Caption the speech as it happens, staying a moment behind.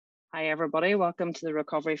Hi everybody, welcome to the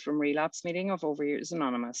Recovery from Relapse meeting of Overeaters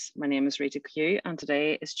Anonymous. My name is Rita Q and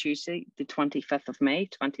today is Tuesday, the 25th of May,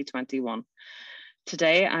 2021.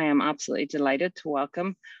 Today I am absolutely delighted to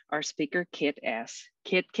welcome our speaker, Kate S.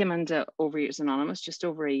 Kate came into Overeaters Anonymous just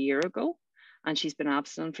over a year ago and she's been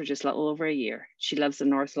abstinent for just a little over a year. She lives in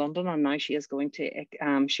North London and now she is going to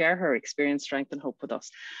share her experience, strength and hope with us.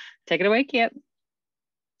 Take it away, Kate.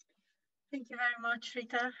 Thank you very much,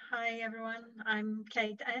 Rita. Hi, everyone. I'm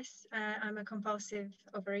Kate S. I'm a compulsive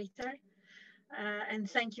overeater. And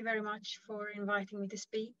thank you very much for inviting me to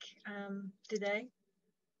speak today.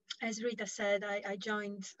 As Rita said, I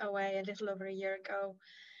joined OA a little over a year ago,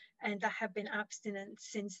 and I have been abstinent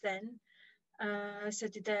since then. So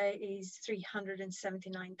today is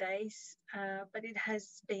 379 days, but it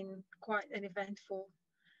has been quite an eventful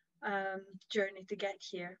journey to get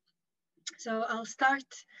here. So I'll start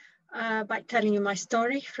by telling you my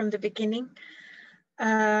story from the beginning,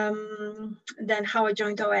 then how I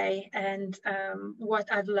joined OA and what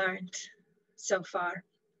I've learned so far.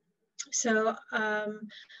 So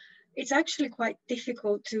it's actually quite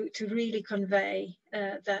difficult to really convey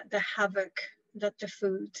the havoc that the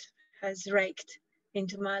food has raked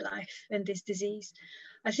into my life and this disease.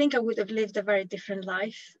 I think I would have lived a very different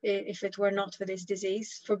life if it were not for this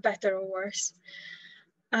disease, for better or worse.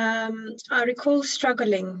 I recall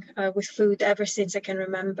struggling with food ever since I can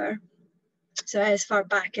remember. So as far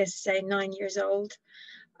back as, say, 9 years old,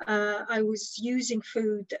 I was using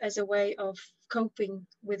food as a way of coping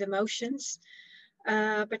with emotions,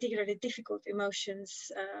 particularly difficult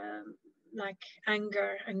emotions like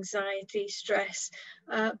anger, anxiety, stress,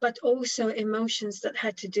 but also emotions that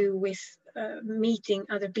had to do with meeting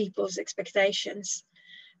other people's expectations.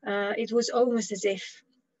 It was almost as if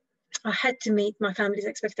I had to meet my family's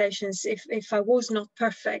expectations. If I was not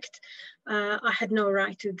perfect, I had no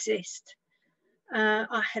right to exist.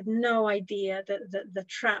 I had no idea the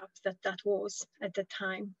trap that was at the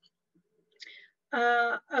time.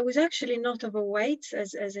 I was actually not overweight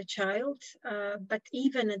as a child, but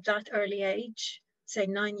even at that early age, say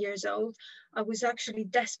 9 years old, I was actually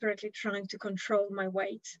desperately trying to control my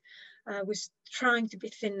weight. I was trying to be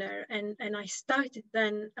thinner, and I started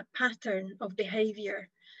then a pattern of behavior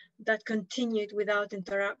that continued without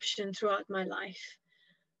interruption throughout my life,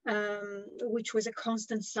 which was a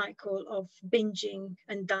constant cycle of binging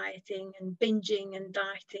and dieting and binging and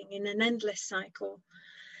dieting in an endless cycle.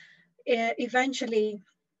 Eventually,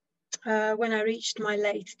 when I reached my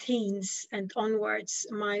late teens and onwards,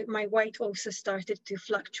 my weight also started to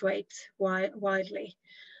fluctuate wildly.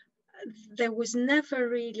 There was never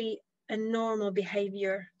really a normal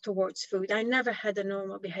behavior towards food. I never had a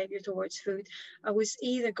normal behavior towards food. I was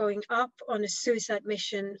either going up on a suicide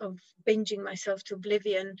mission of binging myself to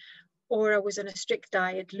oblivion, or I was on a strict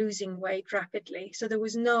diet, losing weight rapidly. So there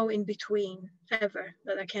was no in between ever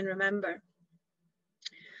that I can remember.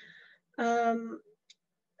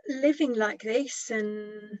 Living like this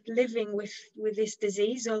and living with this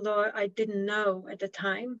disease, although I didn't know at the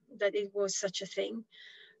time that it was such a thing,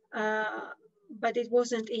 but it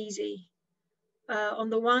wasn't easy. On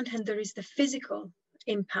the one hand, there is the physical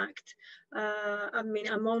impact. I mean,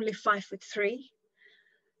 I'm only 5'3",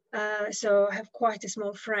 so I have quite a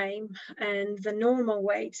small frame, and the normal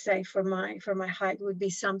weight, say for my height, would be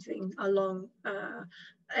something along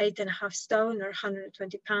 8.5 stone or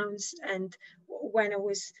 120 pounds. And when I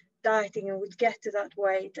was dieting, I would get to that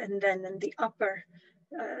weight, and then in the upper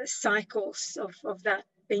cycles of that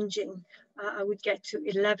binging, I would get to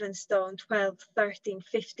 11 stone, 12, 13,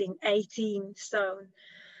 15, 18 stone.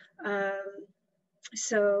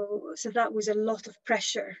 So that was a lot of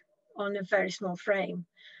pressure on a very small frame.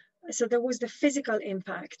 So there was the physical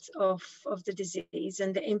impact of the disease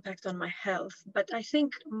and the impact on my health. But I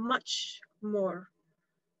think much more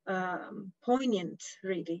poignant,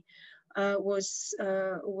 really, was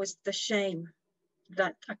the shame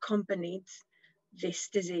that accompanied this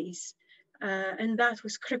disease. And that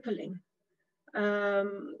was crippling.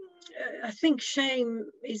 I think shame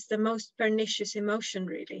is the most pernicious emotion,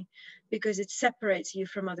 really, because it separates you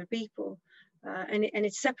from other people, and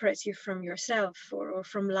it separates you from yourself or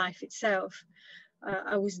from life itself.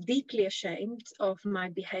 I was deeply ashamed of my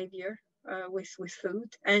behavior with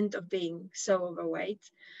food and of being so overweight.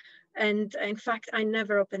 And in fact, I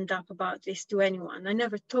never opened up about this to anyone. I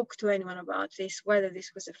never talked to anyone about this, whether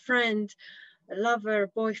this was a friend, a lover, a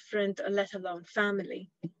boyfriend, or let alone family.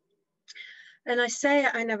 And I say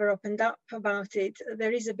I never opened up about it.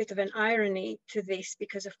 There is a bit of an irony to this,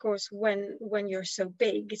 because of course, when you're so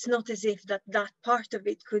big, it's not as if that part of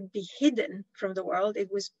it could be hidden from the world.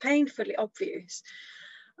 It was painfully obvious,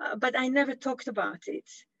 but I never talked about it.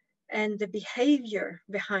 and the behavior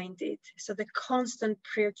behind it. So the constant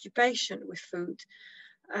preoccupation with food,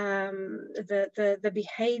 the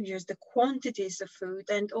behaviors, the quantities of food,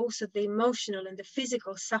 and also the emotional and the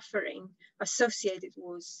physical suffering associated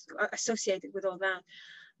with all that.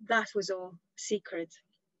 That was all secret.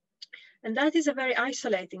 And that is a very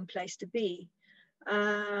isolating place to be,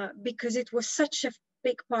 because it was such a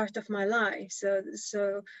big part of my life. So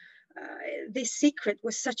this secret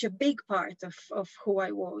was such a big part of who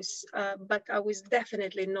I was, but I was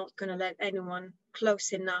definitely not going to let anyone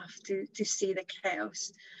close enough to see the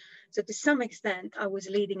chaos. So to some extent, I was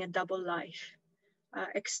leading a double life.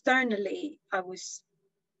 Externally, I was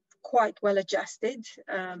quite well adjusted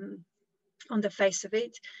on the face of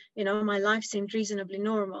it. You know, my life seemed reasonably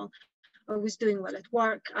normal. I was doing well at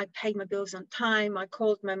work. I paid my bills on time. I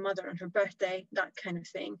called my mother on her birthday, that kind of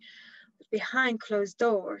thing. But behind closed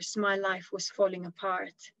doors, my life was falling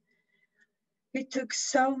apart. It took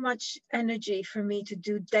so much energy for me to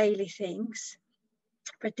do daily things,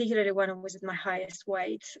 particularly when I was at my highest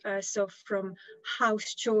weight. So from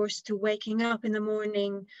house chores to waking up in the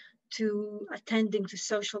morning to attending to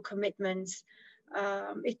social commitments,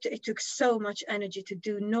 it took so much energy to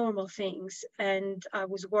do normal things, and I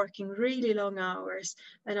was working really long hours,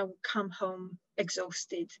 and I would come home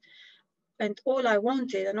exhausted. And all I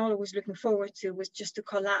wanted and all I was looking forward to was just to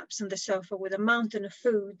collapse on the sofa with a mountain of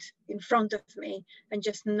food in front of me and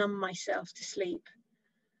just numb myself to sleep.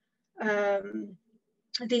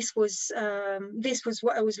 This was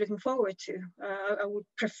what I was looking forward to. I would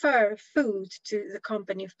prefer food to the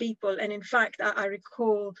company of people. And in fact, I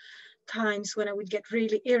recall times when I would get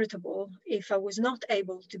really irritable if I was not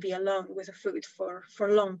able to be alone with the food for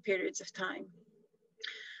long periods of time.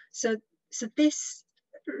 So this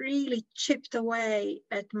really chipped away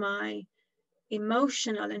at my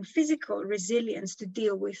emotional and physical resilience to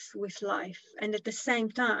deal with life. And at the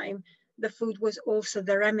same time, the food was also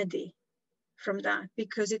the remedy from that,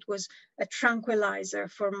 because it was a tranquilizer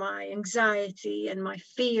for my anxiety and my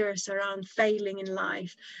fears around failing in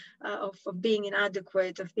life, of being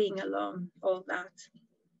inadequate, of being alone, all that.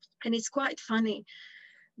 And it's quite funny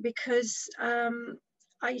because I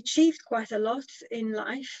achieved quite a lot in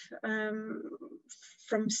life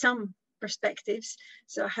from some perspectives.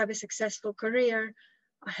 So I have a successful career.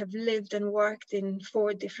 I have lived and worked in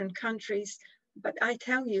 4 different countries, but I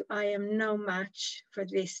tell you, I am no match for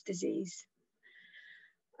this disease.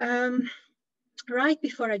 Right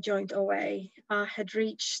before I joined OA, I had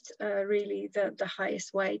reached really the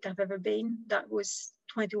highest weight I've ever been. That was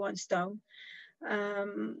 21 stone.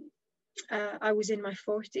 I was in my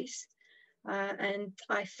 40s, and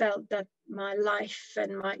I felt that my life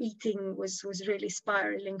and my eating was really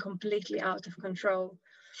spiraling completely out of control.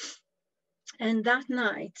 And that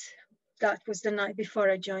night, that was the night before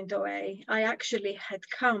I joined OA, I actually had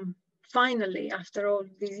come, finally, after all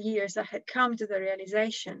these years, I had come to the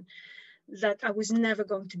realization that I was never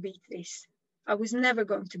going to beat this. I was never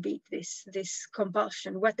going to beat this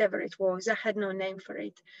compulsion, whatever it was. I had no name for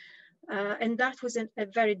it. And that was a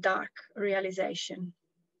very dark realization.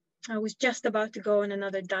 I was just about to go on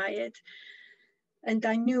another diet. And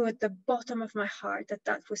I knew at the bottom of my heart that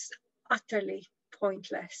that was utterly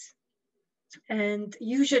pointless. And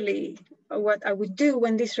usually what I would do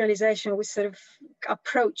when this realization would sort of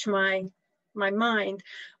approach my mind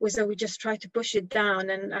was I would just try to push it down.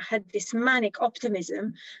 And I had this manic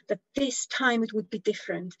optimism that this time it would be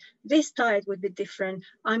different. This diet would be different.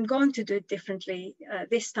 I'm going to do it differently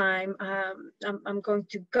this time. I'm going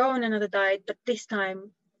to go on another diet, but this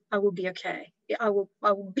time I will be okay. I will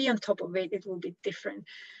be on top of it. It will be different.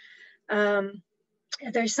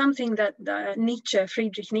 There's something that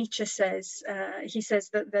Friedrich Nietzsche says. He says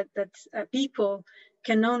that people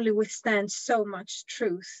can only withstand so much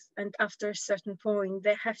truth, and after a certain point,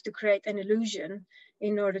 they have to create an illusion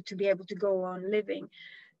in order to be able to go on living.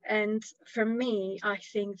 And for me, I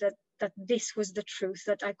think that this was the truth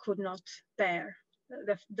that I could not bear.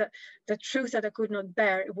 The truth that I could not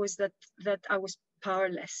bear was that I was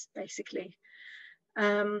powerless, basically.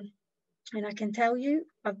 And I can tell you,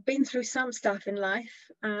 I've been through some stuff in life,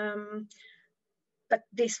 but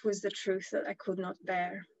this was the truth that I could not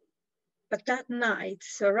bear. But that night,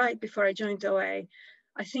 so right before I joined OA,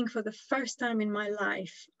 I think for the first time in my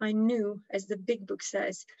life, I knew, as the big book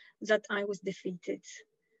says, that I was defeated,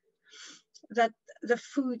 that the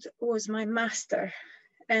food was my master,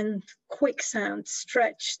 and quicksand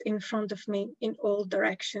stretched in front of me in all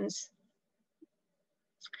directions.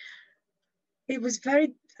 It was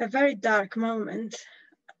a very dark moment,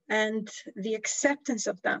 and the acceptance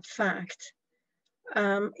of that fact,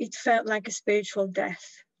 it felt like a spiritual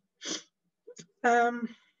death. I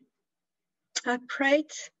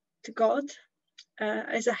prayed to God,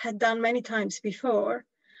 as I had done many times before.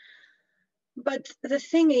 But the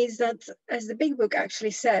thing is that, as the Big Book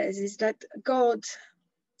actually says, is that God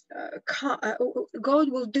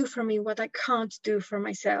will do for me what I can't do for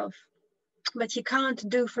myself, but He can't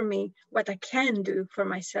do for me what I can do for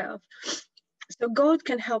myself. So God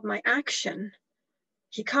can help my action.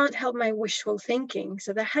 He can't help my wishful thinking.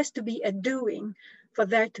 So there has to be a doing for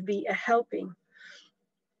there to be a helping.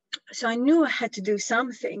 So I knew I had to do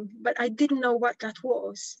something, but I didn't know what that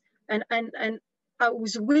was. And I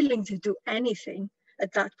was willing to do anything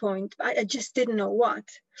at that point. I just didn't know what.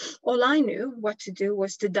 All I knew what to do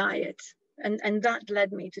was to diet. And that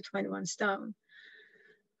led me to 21 stone.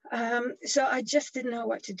 So I just didn't know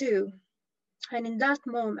what to do. And in that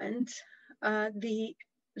moment, the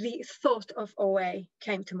thought of OA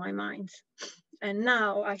came to my mind. And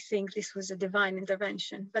now I think this was a divine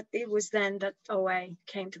intervention, but it was then that OA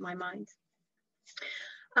came to my mind.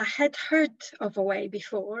 I had heard of OA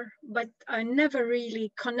before, but I never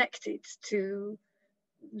really connected to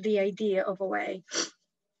the idea of OA.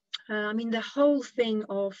 I mean, the whole thing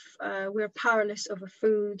of we're powerless over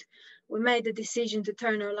food, we made the decision to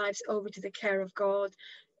turn our lives over to the care of God.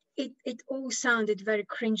 It all sounded very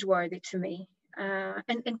cringeworthy to me,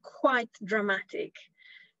 and quite dramatic.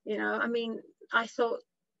 You know, I mean, I thought,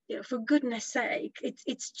 you know, for goodness sake,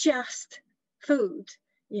 it's just food,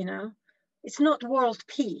 you know, it's not world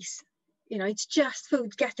peace, you know, it's just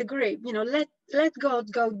food, get a grip, you know, let God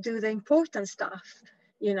go do the important stuff,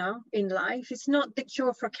 you know, in life. It's not the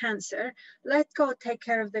cure for cancer. Let God take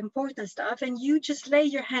care of the important stuff, and you just lay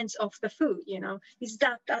your hands off the food, you know. Is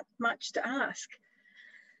that much to ask?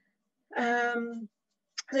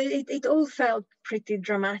 It all felt pretty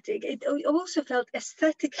dramatic. It also felt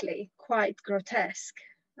aesthetically quite grotesque.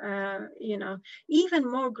 You know, even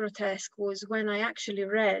more grotesque was when I actually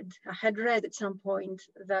I had read at some point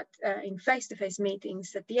that in face-to-face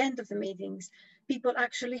meetings, at the end of the meetings, people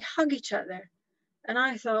actually hug each other. And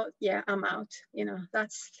I thought, yeah, I'm out. You know,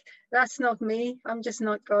 that's not me. I'm just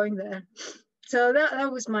not going there. So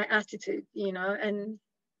that was my attitude, you know, and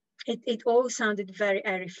it all sounded very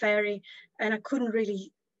airy-fairy, and I couldn't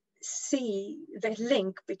really see the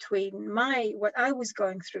link between what I was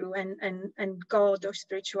going through and God or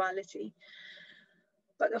spirituality.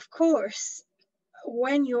 But of course,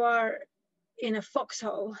 when you are in a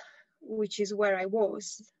foxhole, which is where I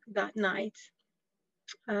was that night,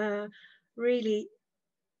 really,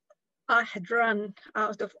 I had run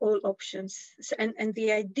out of all options. And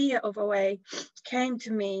the idea of OA came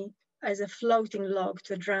to me as a floating log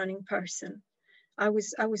to a drowning person. I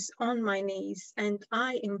was on my knees, and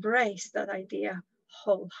I embraced that idea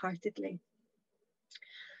wholeheartedly.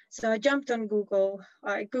 So I jumped on Google,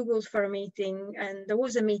 I Googled for a meeting, and there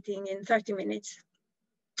was a meeting in 30 minutes.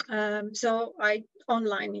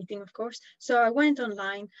 Online meeting, of course. So I went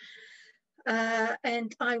online,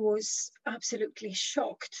 and I was absolutely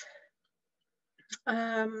shocked.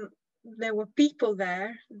 There were people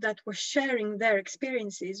there that were sharing their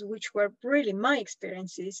experiences, which were really my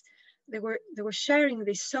experiences. They were sharing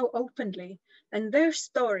this so openly, and their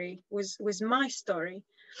story was my story.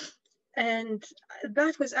 And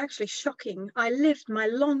that was actually shocking. I lived my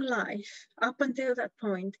long life up until that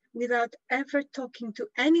point without ever talking to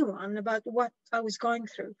anyone about what I was going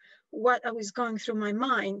through my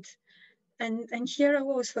mind. And here I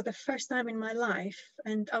was for the first time in my life,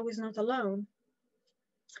 and I was not alone.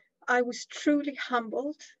 I was truly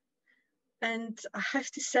humbled. And I have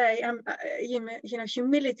to say, you know,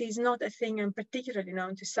 humility is not a thing I'm particularly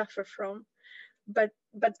known to suffer from, but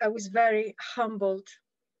I was very humbled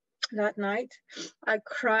that night. I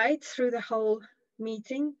cried through the whole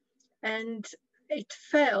meeting, and it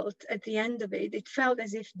felt at the end of it felt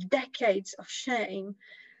as if decades of shame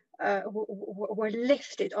were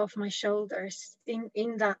lifted off my shoulders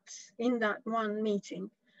in that one meeting.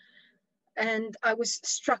 And I was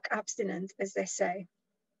struck abstinent, as they say.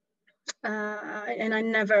 And I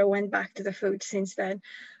never went back to the food since then,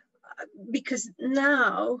 because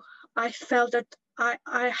now I felt that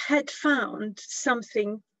I had found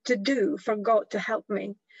something to do for God to help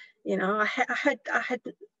me. You know, I had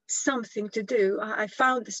something to do. I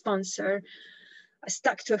found a sponsor. I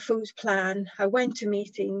stuck to a food plan. I went to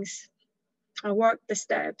meetings. I worked the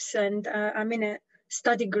steps, and I'm in a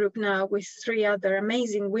study group now with 3 other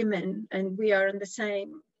amazing women, and we are on the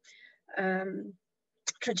same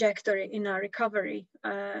trajectory in our recovery,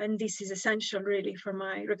 and this is essential really for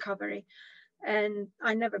my recovery. And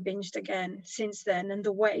I never binged again since then, and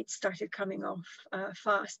the weight started coming off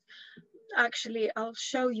fast. Actually, I'll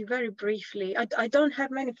show you very briefly. I don't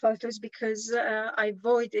have many photos because I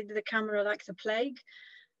avoided the camera like the plague,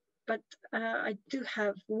 but I do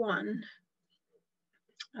have one,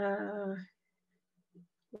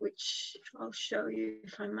 which I'll show you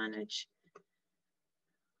if I manage.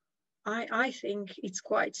 I think it's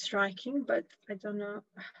quite striking, but I don't know.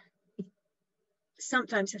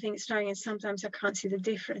 Sometimes I think it's striking and sometimes I can't see the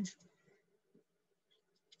difference.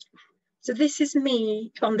 So this is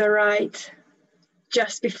me on the right,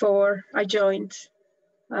 just before I joined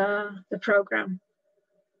the program.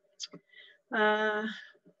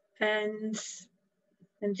 And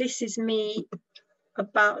this is me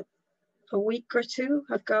about a week or two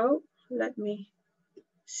ago. Let me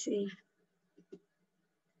see.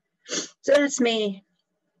 So that's me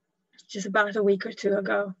just about a week or two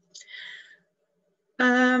ago.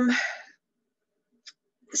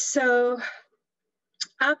 So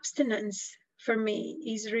abstinence for me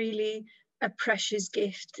is really a precious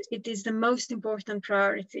gift. It is the most important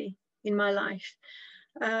priority in my life.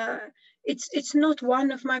 It's not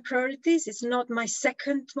one of my priorities. It's not my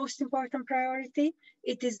second most important priority.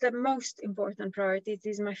 It is the most important priority. It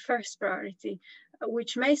is my first priority,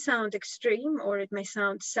 which may sound extreme or it may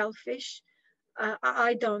sound selfish.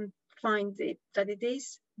 I don't find that it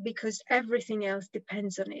is, because everything else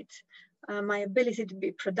depends on it. My ability to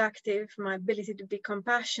be productive, my ability to be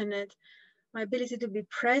compassionate, my ability to be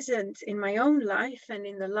present in my own life and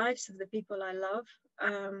in the lives of the people I love.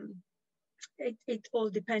 It all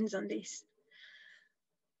depends on this.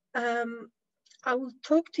 I will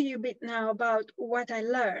talk to you a bit now about what I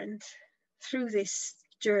learned through this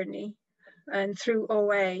journey and through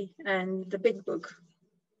OA and the Big Book.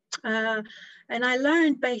 And I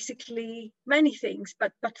learned basically many things,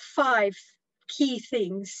 but 5 key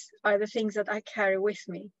things are the things that I carry with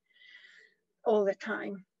me all the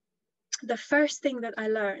time. The first thing that I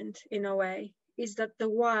learned in OA is that the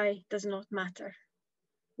why does not matter.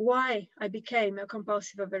 Why I became a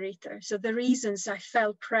compulsive overeater, so the reasons I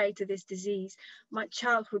fell prey to this disease, my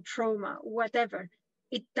childhood trauma, whatever,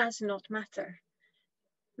 it does not matter.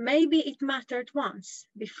 Maybe it mattered once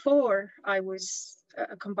before I was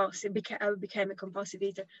a compulsive, I became a compulsive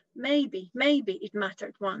eater. Maybe it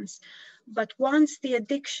mattered once, but once the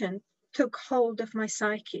addiction took hold of my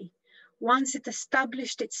psyche, once it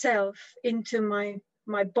established itself into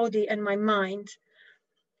my body and my mind,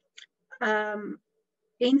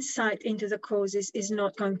 insight into the causes is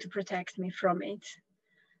not going to protect me from it.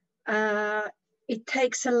 It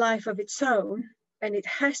takes a life of its own, and it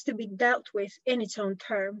has to be dealt with in its own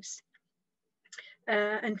terms.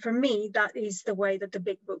 And for me, that is the way that the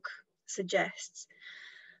Big Book suggests.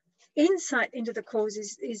 Insight into the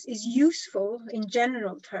causes is useful in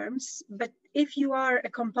general terms, but if you are a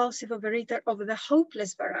compulsive overeater of the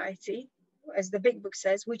hopeless variety, as the Big Book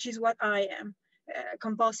says, which is what I am, a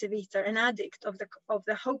compulsive eater, an addict of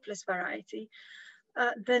the hopeless variety,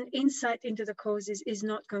 then insight into the causes is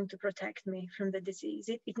not going to protect me from the disease.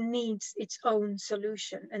 It needs its own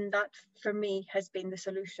solution, and that for me has been the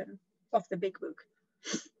solution of the Big Book.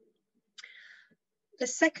 The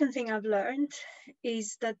second thing I've learned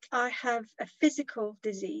is that I have a physical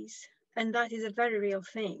disease, and that is a very real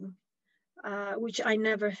thing, which I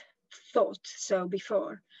never thought so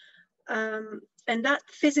before. And that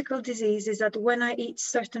physical disease is that when I eat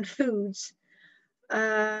certain foods,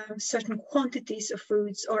 certain quantities of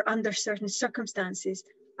foods, or under certain circumstances,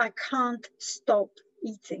 I can't stop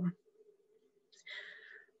eating.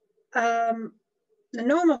 The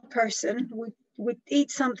normal person would eat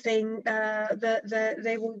something,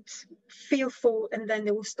 they would feel full, and then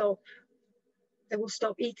they will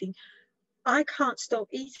stop eating. I can't stop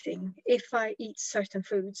eating if I eat certain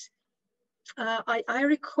foods. I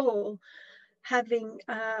recall having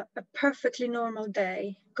a perfectly normal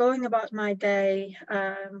day, going about my day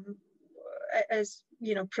as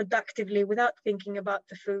productively, without thinking about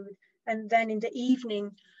the food, and then in the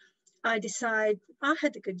evening I decide, I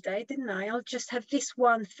had a good day, didn't I? I'll just have this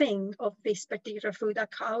one thing of this particular food. I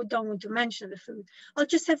don't want to mention the food. I'll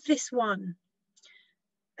just have this one.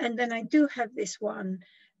 And then I do have this one.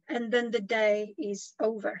 And then the day is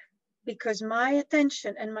over, because my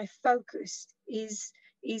attention and my focus is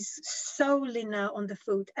solely now on the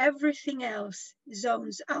food. Everything else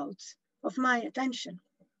zones out of my attention.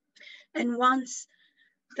 And once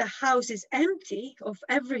the house is empty of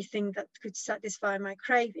everything that could satisfy my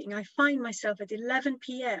craving, I find myself at 11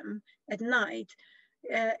 p.m. at night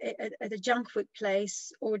at a junk food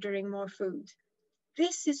place ordering more food.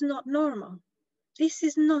 This is not normal. This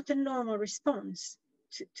is not a normal response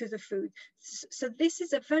to the food. So this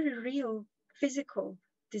is a very real physical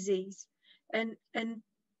disease. And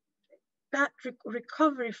that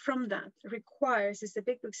recovery from that requires, as the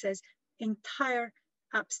Big Book says, entire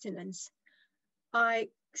abstinence. I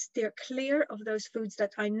steer clear of those foods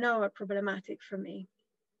that I know are problematic for me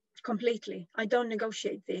completely. I don't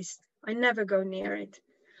negotiate this. I never go near it.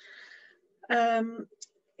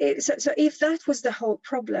 So if that was the whole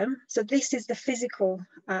problem, so this is the physical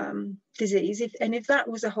disease, if that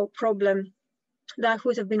was the whole problem, that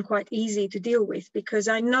would have been quite easy to deal with, because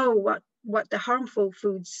I know what the harmful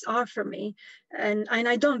foods are for me, and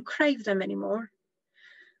I don't crave them anymore.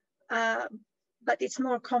 But it's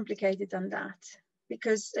more complicated than that,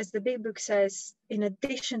 because as the big book says, in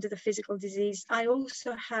addition to the physical disease, I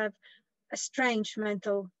also have a strange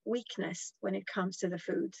mental weakness when it comes to the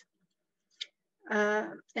food.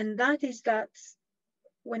 And that is that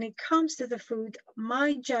when it comes to the food,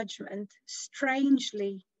 my judgment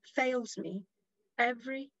strangely fails me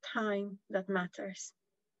every time that matters,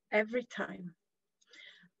 every time.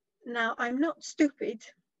 Now, I'm not stupid,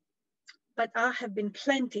 but I have been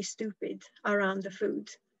plenty stupid around the food.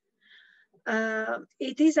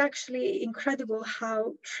 It is actually incredible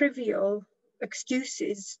how trivial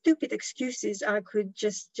excuses, stupid excuses I could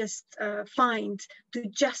just find to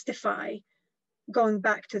justify going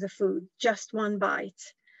back to the food, just one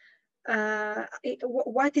bite.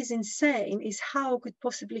 What is insane is how I could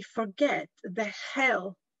possibly forget the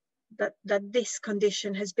hell that this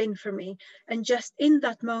condition has been for me, and just in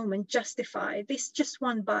that moment justify this just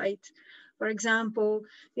one bite. For example,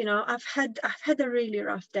 you know, I've had a really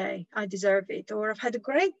rough day, I deserve it, or I've had a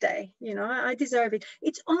great day, you know, I deserve it.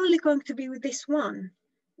 It's only going to be with this one,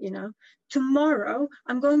 you know. Tomorrow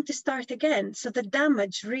I'm going to start again, so the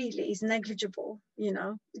damage really is negligible, you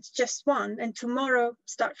know. It's just one, and tomorrow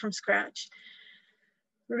start from scratch.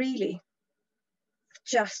 Really,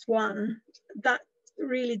 just one. That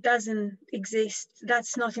really doesn't exist.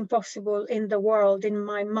 That's not impossible in the world, in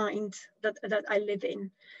my mind that I live in.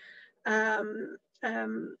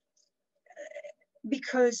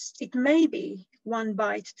 Because it may be one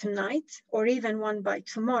bite tonight or even one bite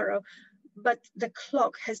tomorrow, but the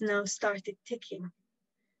clock has now started ticking.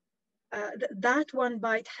 That one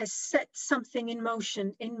bite has set something in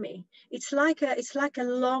motion in me. It's like a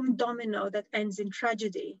long domino that ends in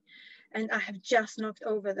tragedy, and I have just knocked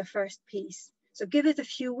over the first piece. So give it a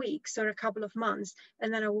few weeks or a couple of months,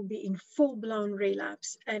 and then I will be in full-blown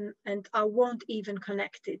relapse, and I won't even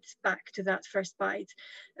connect it back to that first bite.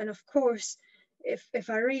 And of course, if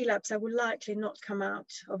I relapse, I will likely not come out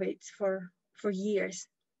of it for years.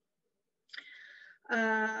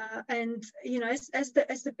 And you know, as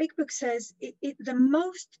the big book says, the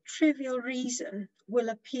most trivial reason will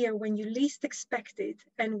appear when you least expect it,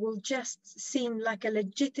 and will just seem like a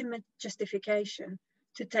legitimate justification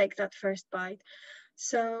to take that first bite.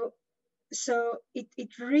 So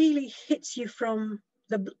it really hits you from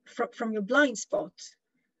your blind spot.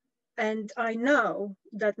 And I know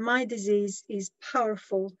that my disease is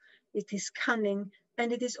powerful, it is cunning,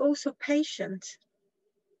 and it is also patient.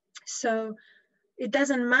 So it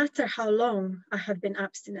doesn't matter how long I have been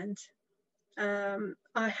abstinent. I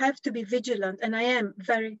have to be vigilant, and I am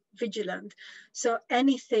very vigilant. So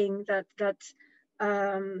anything that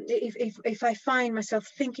if I find myself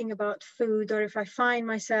thinking about food, or if I find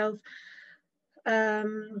myself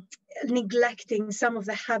neglecting some of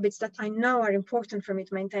the habits that I know are important for me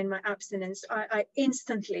to maintain my abstinence, I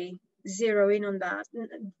instantly zero in on that.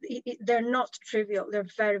 They're not trivial, they're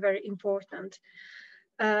very, very important.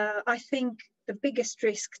 I think the biggest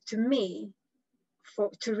risk to me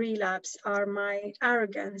to relapse are my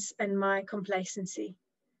arrogance and my complacency.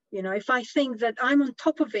 You know, if I think that I'm on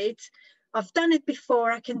top of it, I've done it before,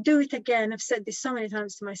 I can do it again, I've said this so many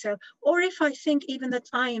times to myself, or if I think even that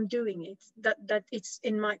I am doing it, that it's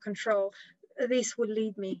in my control, this will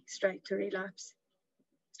lead me straight to relapse.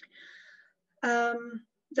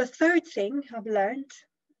 The third thing I've learned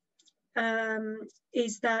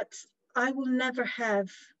is that I will never have,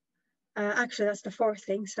 actually that's the fourth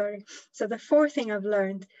thing, sorry. So the fourth thing I've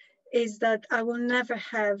learned is that I will never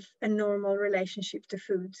have a normal relationship to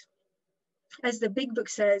food. As the big book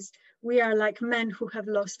says, we are like men who have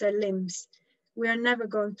lost their limbs. We are never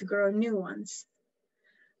going to grow new ones.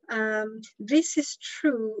 This is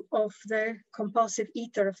true of the compulsive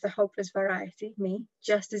eater of the hopeless variety, me,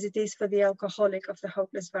 just as it is for the alcoholic of the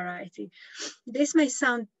hopeless variety. This may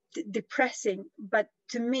sound depressing, but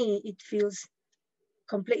to me, it feels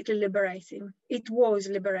completely liberating. It was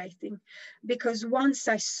liberating, because once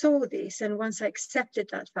I saw this and once I accepted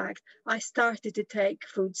that fact, I started to take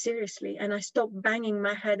food seriously, and I stopped banging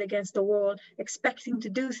my head against the wall, expecting to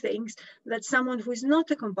do things that someone who is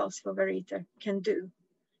not a compulsive overeater can do.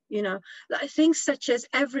 You know, like things such as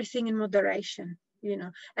everything in moderation. You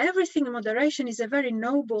know, everything in moderation is a very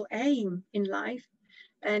noble aim in life.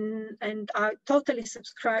 and I totally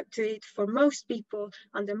subscribe to it for most people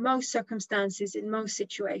under most circumstances in most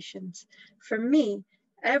situations. For me,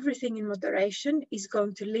 everything in moderation is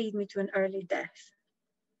going to lead me to an early death.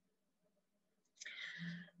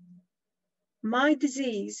 My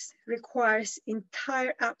disease requires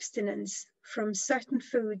entire abstinence from certain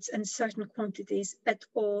foods and certain quantities at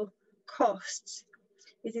all costs.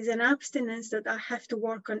 It is an abstinence that I have to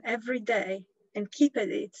work on every day and keep at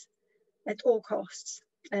it at all costs,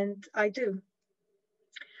 and I do.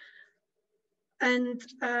 And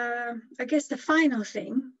I guess the final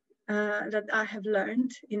thing that I have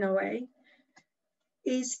learned in a way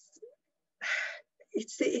is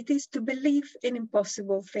it is to believe in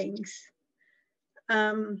impossible things.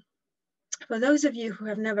 For those of you who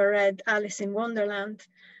have never read Alice in Wonderland,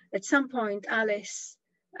 at some point Alice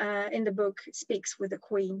in the book speaks with the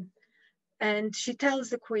Queen, and she tells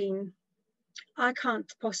the Queen, I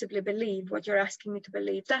can't possibly believe what you're asking me to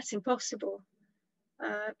believe. That's impossible.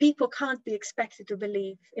 People can't be expected to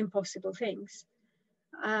believe impossible things.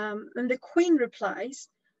 And the Queen replies,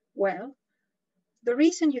 well, the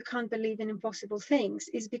reason you can't believe in impossible things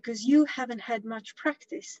is because you haven't had much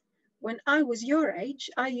practice. When I was your age,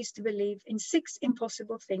 I used to believe in 6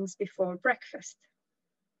 impossible things before breakfast.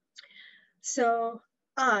 So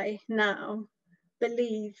I now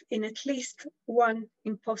believe in at least one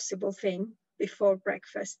impossible thing before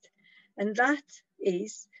breakfast. And that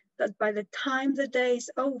is that by the time the day is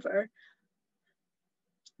over,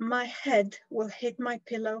 my head will hit my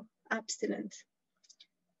pillow abstinent.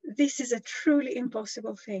 This is a truly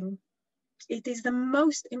impossible thing. It is the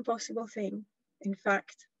most impossible thing, in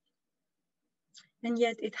fact. And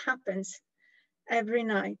yet it happens every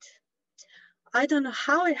night. I don't know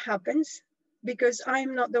how it happens because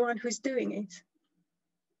I'm not the one who's doing it,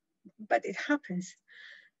 but it happens.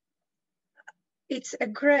 It's a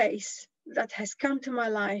grace that has come to my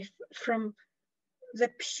life from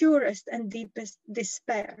the purest and deepest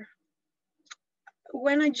despair.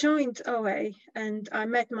 When I joined OA and I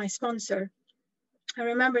met my sponsor, I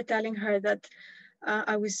remember telling her that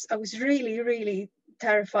I was really, really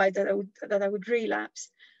terrified that I would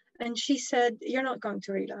relapse. And she said, you're not going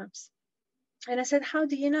to relapse. And I said, how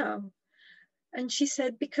do you know? And she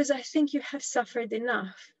said, because I think you have suffered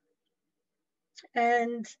enough.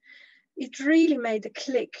 And it really made a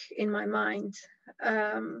click in my mind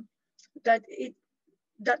that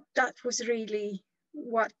was really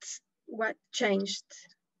what changed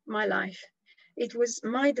my life. It was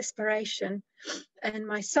my desperation and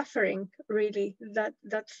my suffering really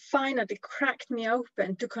that finally cracked me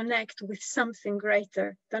open to connect with something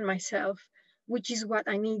greater than myself, which is what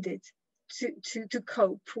I needed to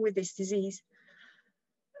cope with this disease.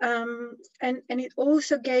 And it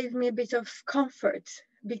also gave me a bit of comfort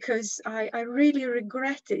because I really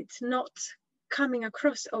regretted not coming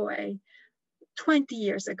across OA 20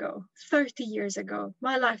 years ago, 30 years ago.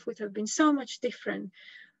 My life would have been so much different.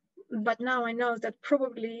 But now I know that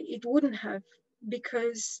probably it wouldn't have,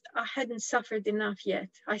 because I hadn't suffered enough yet.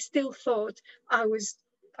 I still thought I was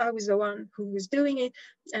the one who was doing it,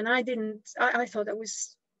 and I didn't. I thought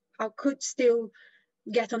I could still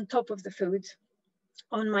get on top of the food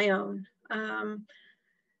on my own.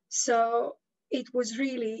 So it was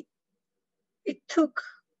really, it took,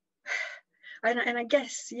 and I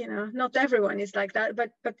guess, you know, not everyone is like that,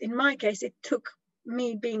 but in my case, it took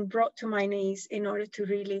me being brought to my knees in order to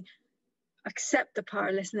really accept the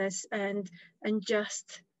powerlessness and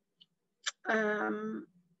just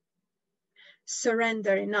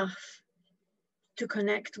surrender enough to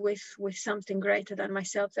connect with something greater than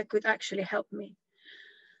myself that could actually help me.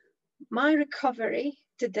 My recovery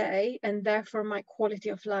today, and therefore my quality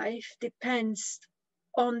of life, depends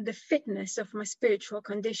on the fitness of my spiritual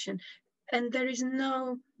condition. And there is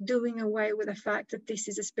no doing away with the fact that this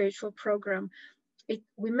is a spiritual program.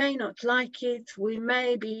 We may not like it, we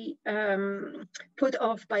may be put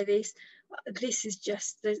off by this. This is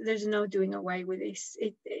just, there's no doing away with this.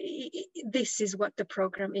 This is what the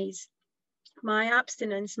program is. My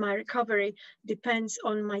abstinence, my recovery depends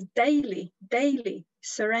on my daily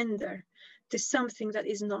surrender to something that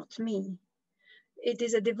is not me. It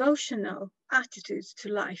is a devotional attitude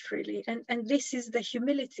to life, really. And this is the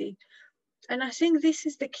humility. And I think this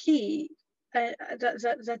is the key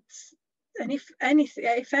and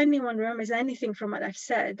if anyone remembers anything from what I've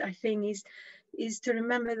said, I think is to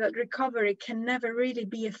remember that recovery can never really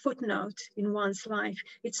be a footnote in one's life.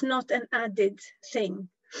 It's not an added thing.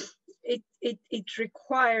 It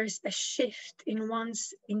requires a shift in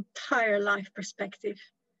one's entire life perspective.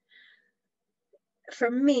 For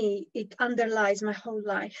me, it underlies my whole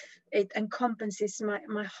life. It encompasses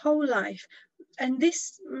my whole life. And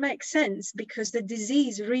this makes sense because the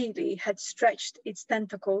disease really had stretched its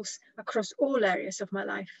tentacles across all areas of my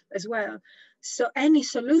life as well. So any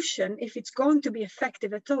solution, if it's going to be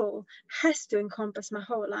effective at all, has to encompass my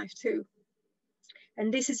whole life too.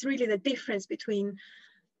 And this is really the difference between,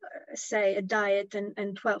 say, a diet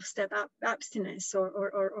and 12-step abstinence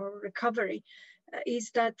or recovery, is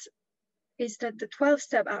that the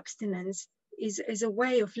 12-step abstinence is a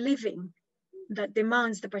way of living that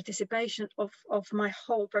demands the participation of my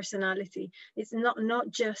whole personality. It's not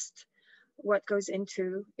just what goes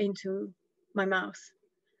into my mouth.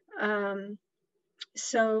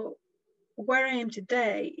 So where I am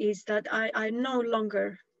today is that I no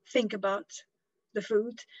longer think about the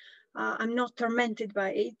food. I'm not tormented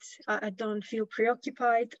by it. I don't feel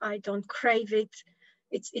preoccupied. I don't crave it.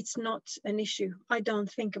 It's not an issue. I don't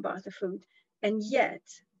think about the food. And yet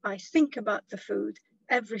I think about the food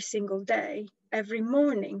every single day, every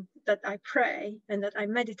morning that I pray and that I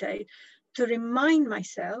meditate, to remind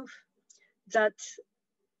myself that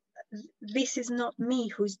this is not me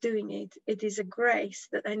who's doing it. It is a grace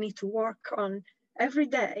that I need to work on every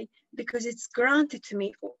day because it's granted to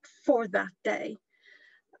me for that day.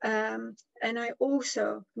 And I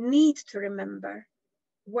also need to remember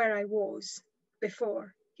where I was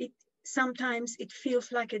before. Sometimes it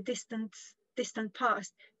feels like a distant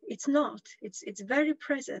past. It's not. It's very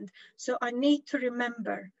present. So I need to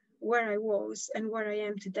remember where I was and where I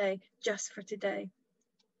am today, just for today.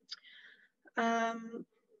 I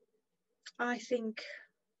think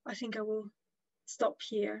I will stop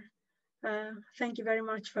here. Thank you very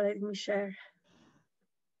much for letting me share.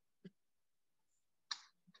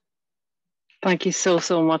 Thank you so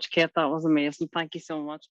much, Kate. That was amazing. Thank you so much.